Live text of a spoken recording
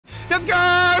Let's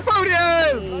go!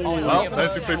 Podium! Oh, well,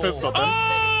 there's your free pit stop then.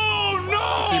 Oh,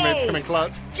 no! Teammates coming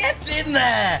clutch. Get in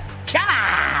there! Come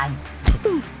on!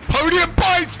 Podium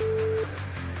points!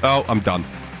 Oh, I'm done.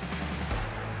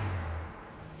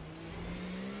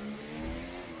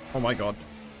 Oh my god.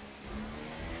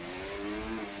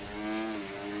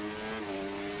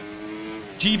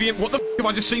 GBM, what the f have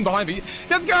I just seen behind me?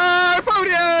 Let's go!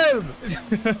 Podium!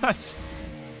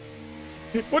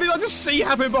 What did I just see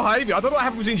happen behind me? I don't know what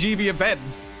happened between GB and Ben.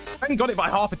 I haven't got it by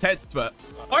half a tenth, but...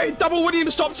 Alright, double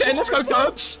Williams top 10, let's go,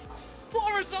 Cubs!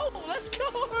 What a result! Let's go!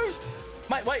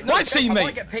 Mate, wait, no, I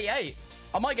might get P8.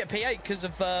 I might get P8 because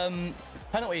of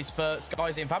penalties for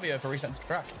Skies and Fabio for resetting the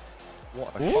track.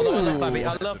 What? Although I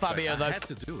love Fabio, though. I had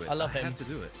to do it. I love him. I had to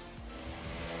do it.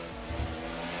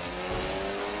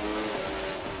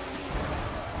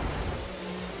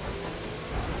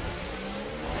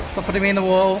 Stop putting me in the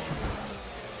wall.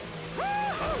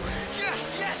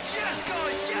 Yes, yes, yes,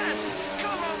 guys, yes!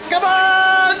 Come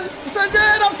on! Send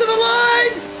it up to the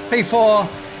line! P4.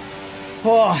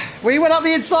 Oh, we went up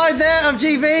the inside there of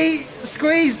GB.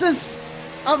 Squeezed us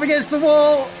up against the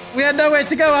wall. We had nowhere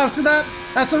to go after that.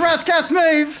 That's a Rascas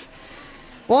move.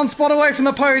 One spot away from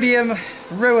the podium.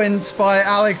 Ruined by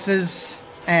Alex's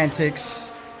antics.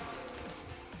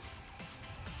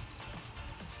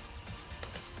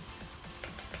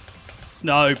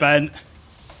 No, Ben.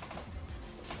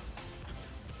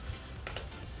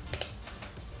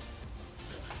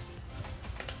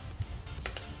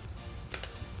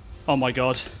 Oh my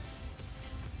god.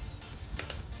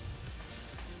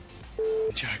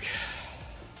 Joke.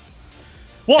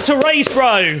 What a race,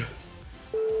 bro!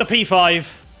 A P5.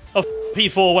 Or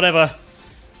P4, whatever.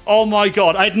 Oh my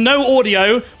god. I had no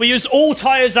audio. We used all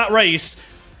tyres that race.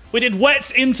 We did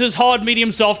wets, inters, hard,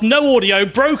 medium, soft. No audio.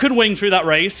 Broken wing through that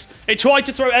race. It tried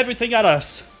to throw everything at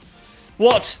us.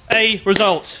 What a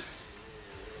result.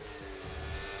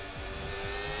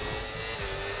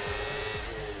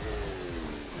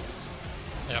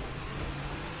 Yep.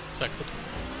 Expected.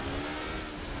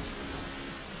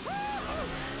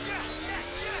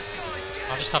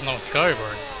 I just have nowhere to go, bro.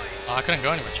 Oh, I couldn't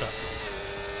go anywhere, chat.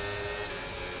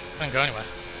 Couldn't go anywhere.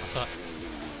 What's that?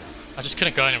 I just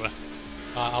couldn't go anywhere.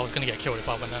 I was gonna get killed if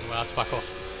I went anywhere. I had to back off.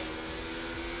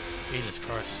 Jesus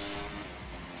Christ.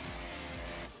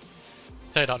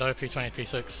 Take that though, P20,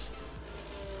 P6.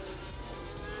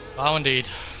 Oh, indeed.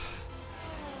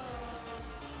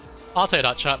 I'll take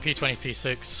that, chat. P20,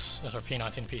 P6. Or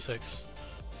P19, P6.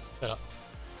 Take that.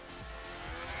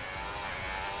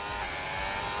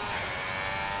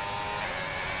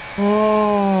 Oh,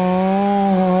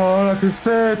 la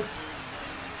défaite.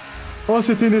 Oh,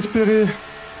 c'était inespéré.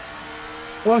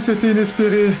 Oh, c'était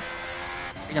inespéré.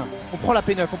 Rien. On prend la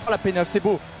P9, c'est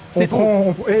beau. C'est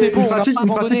bon. C'est beau, une pratique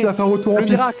qui va faire retour en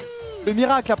piste. Le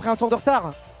miracle après un tour de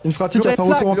retard. Une pratique qui va faire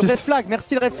retour en piste. Le red flag,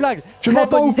 merci le red flag. Tu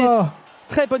m'entends ou pas?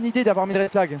 Très bonne idée d'avoir mis le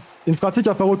red flag. Une pratique qui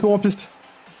va faire retour en piste.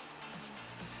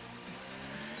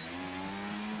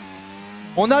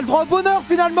 On a le droit au bonheur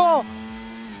finalement.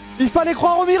 Il fallait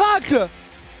croire au miracle.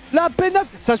 La P9,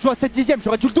 ça se joue à 7 dixièmes,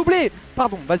 j'aurais dû le doubler.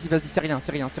 Pardon, vas-y, c'est rien.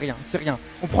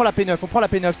 On prend la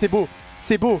P9,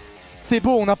 c'est beau.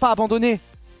 On n'a pas abandonné.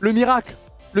 Le miracle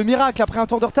après un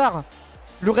tour de retard.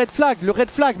 Le red flag,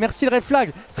 merci le red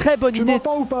flag. Très bonne idée. Tu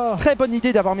m'entends ou pas? Très bonne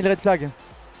idée d'avoir mis le red flag.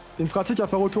 Une pratique à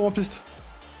faire retour en piste.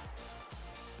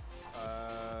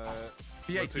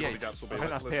 P8.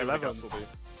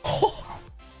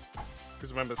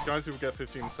 Because remember, Skies will get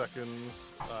 15 seconds.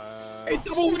 Hey,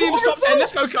 double Williams top 10,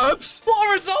 let's go, Cubs! What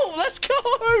a result! Let's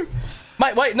go!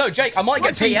 Mate, wait, no, Jake, I might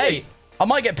get P8. I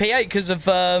might get P8 because of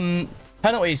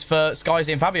penalties for Skies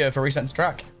and Fabio for resetting the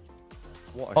track.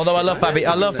 Although I love Fabio,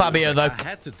 though.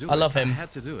 I love him. I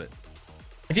had to do it.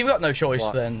 If you've got no choice,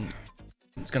 then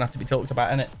it's gonna have to be talked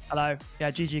about, innit? Hello. Yeah,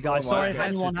 GG guys. Sorry if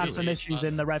anyone had some issues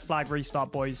in the red flag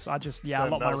restart, boys. I just, I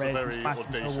locked my rears and smashed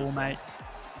into the wall, mate.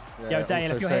 Yo, Dale,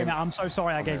 if you're hearing me, I'm so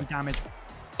sorry I gave you damage.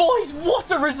 Boys,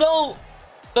 what a result!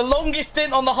 The longest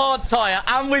stint on the hard tyre,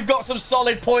 and we've got some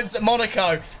solid points at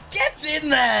Monaco. Get in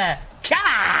there! Come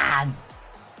on!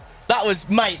 That was,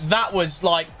 mate, that was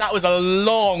a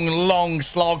long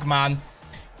slog, man.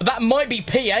 But that might be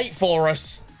P8 for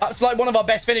us. That's like one of our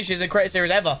best finishes in Creator Series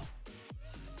ever.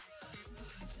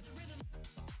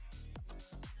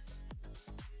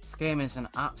 This game is an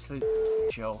absolute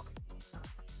joke.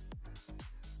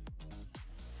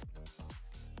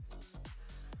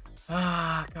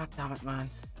 Ah, god damn it, man.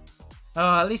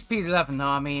 Oh, at least P11 though,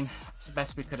 I mean, it's the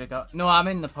best we could have got. No, I'm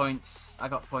in the points. I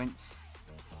got points.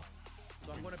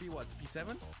 So I'm gonna be what,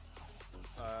 P7?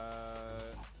 I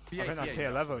think that's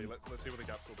P11. Let's see what the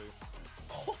gaps will be.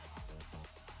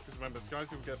 Because remember, Skies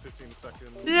will get 15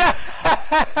 seconds.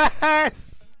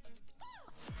 Yes!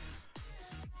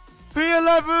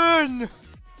 P11!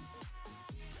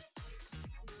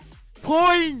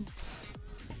 Points!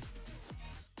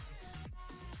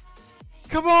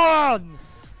 Come on!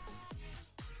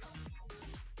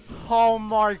 Oh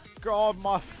my god,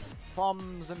 my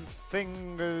thumbs and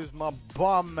fingers, my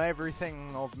bum,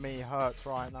 everything of me hurts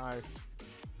right now.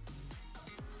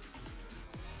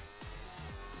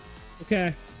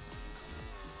 Okay.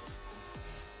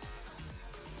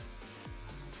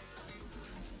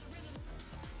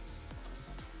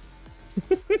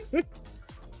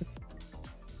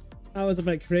 That was a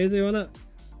bit crazy, wasn't it?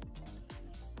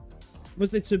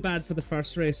 Wasn't it too bad for the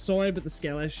first race? Sorry about the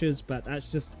skill issues, but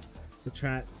that's just the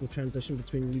transition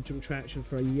between neutral traction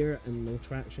for a year and no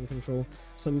traction control.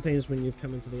 Sometimes when you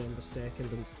come into the end of second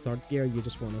and third gear, you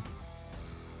just want to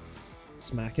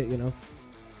smack it, you know?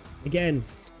 Again,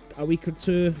 a week or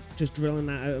two, just drilling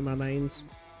that out of my mind,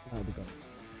 that'll be good.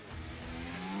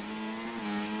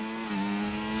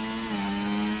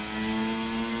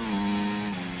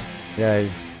 Yeah,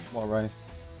 what a race.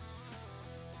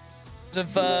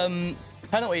 Of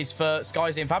penalties for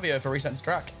Skyzy and Fabio for resetting the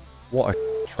track. What a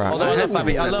track. Although I love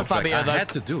Fabio, I though. had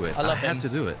to do it. I had to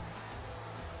do it.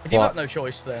 If you've got no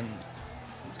choice, then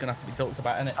it's going to have to be talked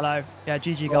about, isn't it? Hello. Yeah,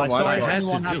 GG guys. Sorry if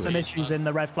anyone had some it. issues in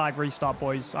the red flag restart,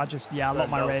 boys. I just, I locked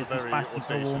my race and smashed into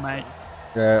the wall, mate.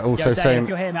 Yeah, also Yo, Dave, same. if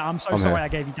you're here, mate, I'm so sorry I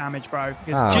gave you damage, bro.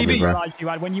 Ah, GB, bro.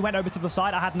 when you went over to the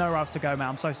side, I had nowhere else to go, man.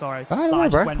 I'm so sorry. Ah, no,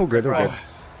 bro. All good, all good.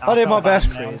 I did felt my bad,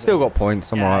 best. mate. Still got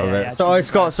points. I'm alright with it. So,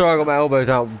 Scott, sorry I got my elbows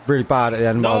out really bad at the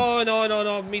end.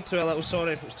 No, me too. A little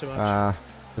sorry if it was too much.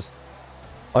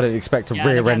 I didn't expect to Yeah,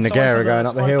 rear again, end the sorry gear for going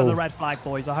up the sorry for hill. the red flag,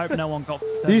 boys. I hope no one got.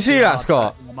 You see that,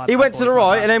 Scott? He went to the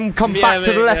right and then come back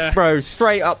to the left, bro.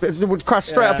 Straight up. It would crash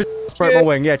straight up his broke my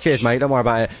wing. Yeah, cheers, mate. Don't worry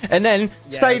about it. And then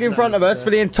stayed in front of us for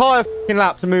the entire fucking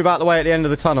lap to move out the way at the end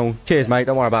of the tunnel. Cheers, mate.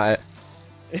 Don't worry about it.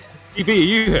 EB, are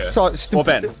you here? Or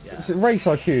Ben? It's race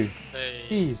IQ.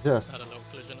 Jesus.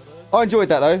 I enjoyed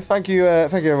that though. Thank you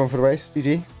everyone for the race.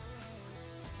 GG.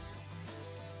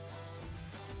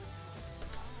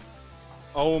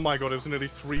 Oh my god, it was nearly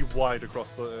 3 wide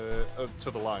across the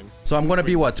to the line. So I'm gonna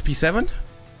be what? P7?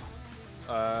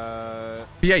 P8,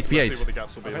 P8. Let's see what the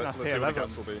gaps will be. Let's see what the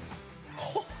gaps will be.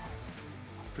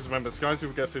 Because remember, Skies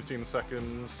will get 15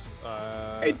 seconds.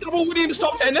 Hey, double Williams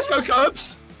top 10. Let's go,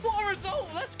 Curbs. What a result!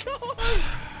 Let's go.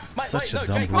 Such a Jake, I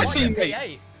dumb might result. get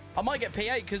P8. I might get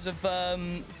P8 because of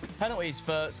penalties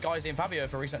for Skyzy and Fabio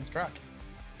for resetting the track.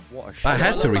 What a shit. I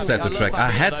had to reset the track. I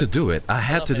had to do it. I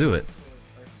had to do it.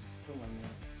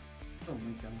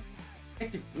 É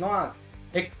tipo, não há.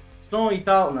 É que estão e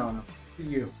tal. Não.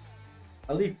 Fui eu.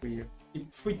 Ali fui eu. Tipo,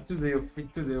 fui tudo eu.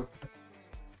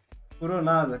 Furou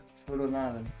nada.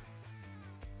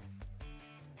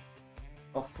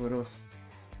 Oh, furou.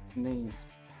 Nem.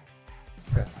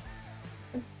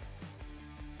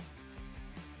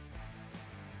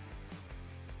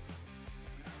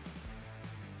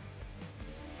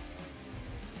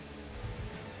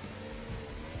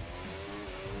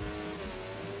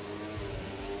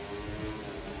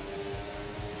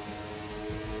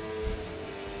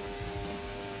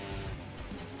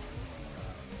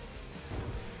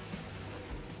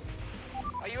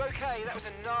 Are you okay? That was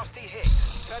a nasty hit.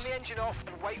 Turn the engine off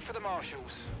and wait for the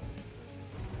marshals.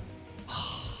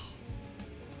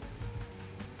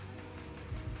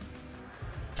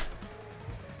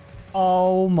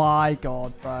 Oh my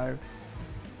god, bro.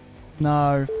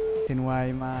 No f***ing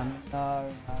way, man. No.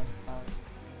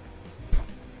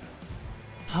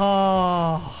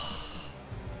 Oh.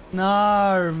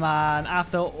 No, man.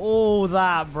 After all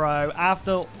that, bro.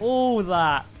 After all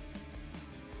that.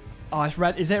 Oh, it's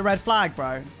red. Is it a red flag,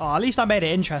 bro? Oh, at least I made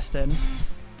it interesting.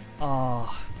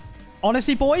 Oh.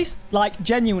 Honestly, boys, like,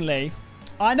 genuinely,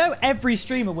 I know every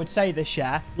streamer would say this,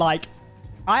 yeah? Like,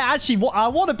 I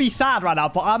want to be sad right now,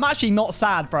 but I'm actually not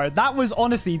sad, bro. That was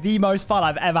honestly the most fun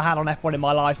I've ever had on F1 in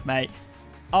my life, mate.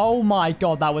 Oh my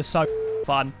god, that was so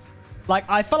fun. Like,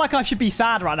 I feel like I should be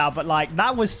sad right now, but like,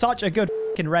 that was such a good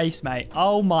fucking race, mate.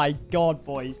 Oh my god,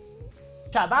 boys.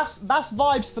 Chat, that's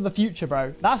vibes for the future,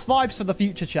 bro. That's vibes for the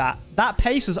future, chat. That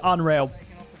pace was unreal.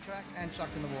 Taken off the track and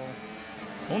chucked in the wall.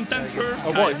 Content first.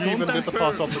 Oh, what? You even did the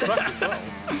pass off the track as well.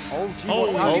 Well,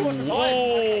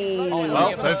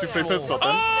 there's your free pit stop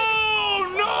then.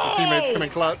 Oh no! The teammates coming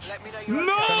clutch.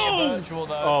 No!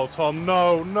 Oh, Tom,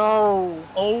 no.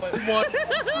 Oh my!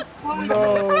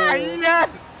 No.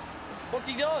 What's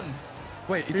he done?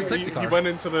 Wait, it's a safety car. He went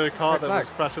into the car that was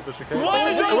crashed at the chicane.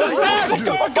 Why does the safety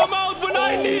car come out when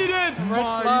I need it? Red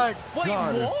flag. Wait,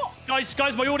 what?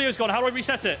 Guys, my audio's gone. How do I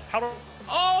reset it?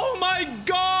 Oh my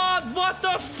god! god, what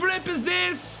the flip is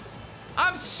this?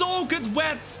 I'm soaked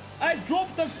wet. I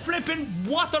dropped a flipping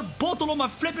water bottle on my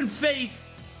flipping face.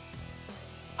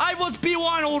 I was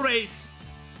P1 all race.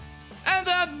 And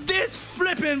then this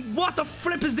flipping, what the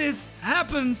flip is this,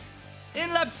 happens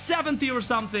in lap 70 or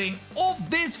something of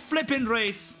this flipping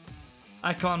race.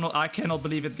 I cannot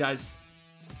believe it, guys.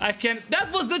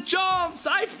 That was the chance.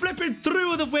 I flipping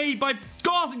threw it away by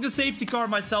causing the safety car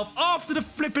myself after the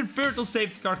flipping virtual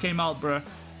safety car came out, bruh.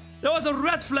 There was a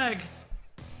red flag.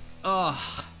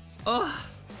 Oh,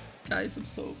 guys, I'm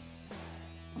soaked.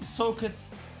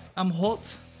 I'm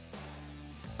hot.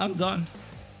 I'm done.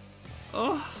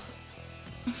 Oh,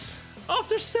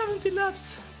 after 70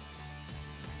 laps.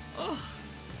 Oh.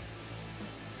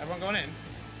 Everyone going in?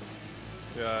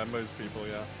 Yeah, most people,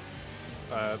 yeah.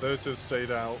 Those who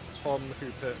stayed out, Tom, who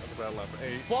pit at about lap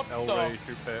 8, Elway,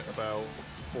 who pit about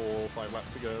 4 or 5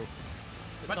 laps ago.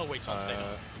 There's no way Tom stayed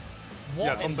out.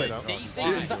 Yeah, Tom stayed out.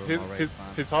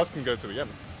 His house can go to the end.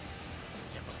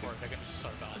 Yeah, but bro, they're gonna be so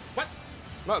bad. What?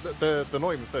 No, they're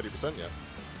not even 30% yet.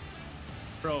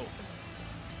 Bro.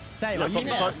 Dave, Yeah,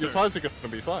 your tyres are going to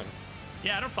be fine.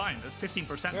 Yeah, they're fine. That's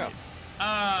 15%. Yeah.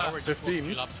 15.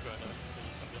 Few laps ago, though, so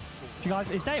he's gonna be on full. Do you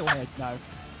guys, is Dale here? No.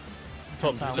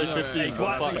 Tom, you say 15.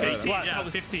 Yeah,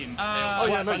 15.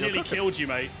 I nearly killed you,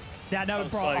 mate. Yeah, no,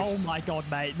 bro. Oh my god,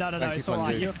 mate. No, it's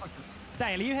alright.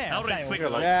 Dale, are you here?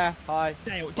 Dale. Yeah, hi.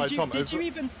 Dale, did you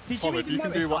even notice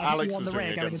that you won the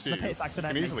rear going into the pits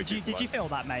accidentally? Did you feel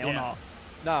that, mate, or not?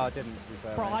 No, I didn't, to be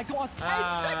fair. Bro, I got a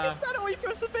 10-second penalty for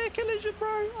a severe collision, bro.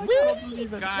 I cannot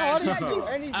believe it. Guys,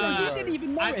 you didn't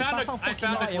even notice. That's how fucking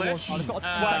light it was.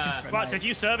 Right, so if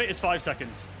you serve it, it's 5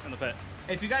 seconds in the pit.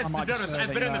 If you guys did notice,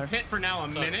 I've been in the pit for now a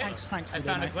minute. Thanks, I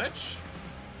found a glitch.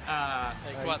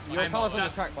 Your car's on the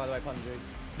track, by the way, Punji.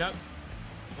 No.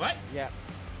 What? Yeah,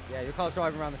 your car's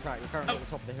driving around the track. You're currently at the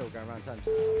top of the hill going around turns.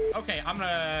 Okay, I'm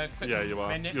gonna quit. Yeah, you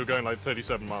are. You're going like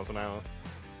 37 miles an hour.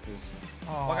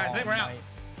 Well, guys, I think we're out.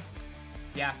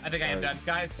 Yeah, I think I am done.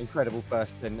 Guys. Incredible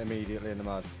first spin immediately in the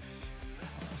mud.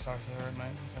 Sorry for the mate.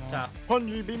 It's tough.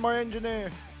 Punji, be my engineer.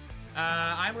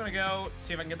 I'm gonna go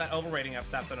see if I can get that overrating up.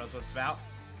 Sapso knows what it's about.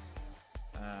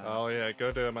 Oh yeah, go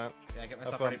do it, man. Yeah, get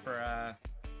myself ready for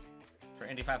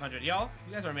Indy 500. Y'all,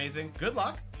 you guys are amazing. Good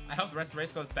luck. I hope the rest of the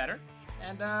race goes better.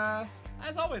 And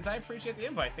as always, I appreciate the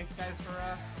invite. Thanks, guys, for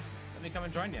letting me come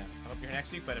and join you. I hope you're here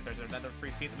next week. But if there's another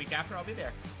free seat the week after, I'll be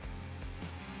there.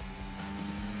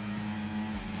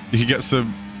 You can get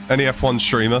any F1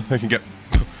 streamer. They can get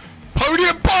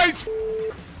podium points.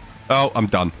 Oh, I'm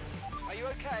done. Are you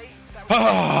okay?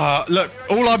 Look,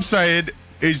 all I'm saying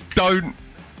is don't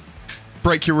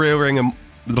break your rear ring and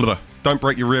don't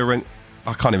break your rear ring.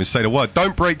 I can't even say the word.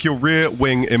 Don't break your rear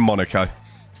wing in Monaco.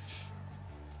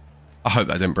 I hope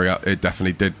that didn't bring up. It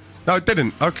definitely did. No, it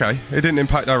didn't. Okay, it didn't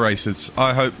impact our races.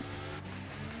 I hope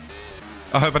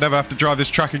I never have to drive this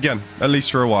track again, at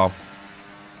least for a while.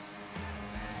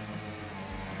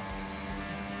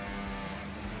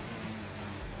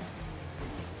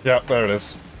 Yeah, there it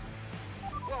is.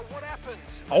 Well, what happened?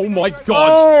 Oh my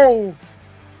god!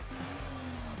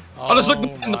 Oh, just looked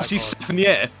at the see Saf in the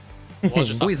air.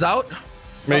 Who is out?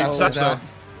 Me. Saf's out.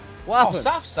 What happened?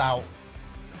 Saf's out.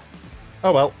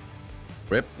 Oh well.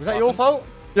 Rip. Was that your fault?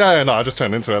 Yeah, no, I just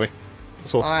turned in too early.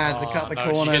 That's all. I had to cut the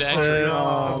corner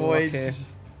to avoid.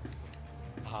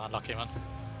 Ah, lucky man.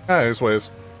 Yeah, it's ways.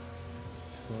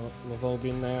 Well, we've all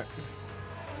been there.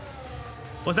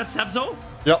 Was that Sapso?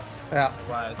 Yep. Yeah.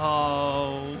 Right.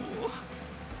 Oh.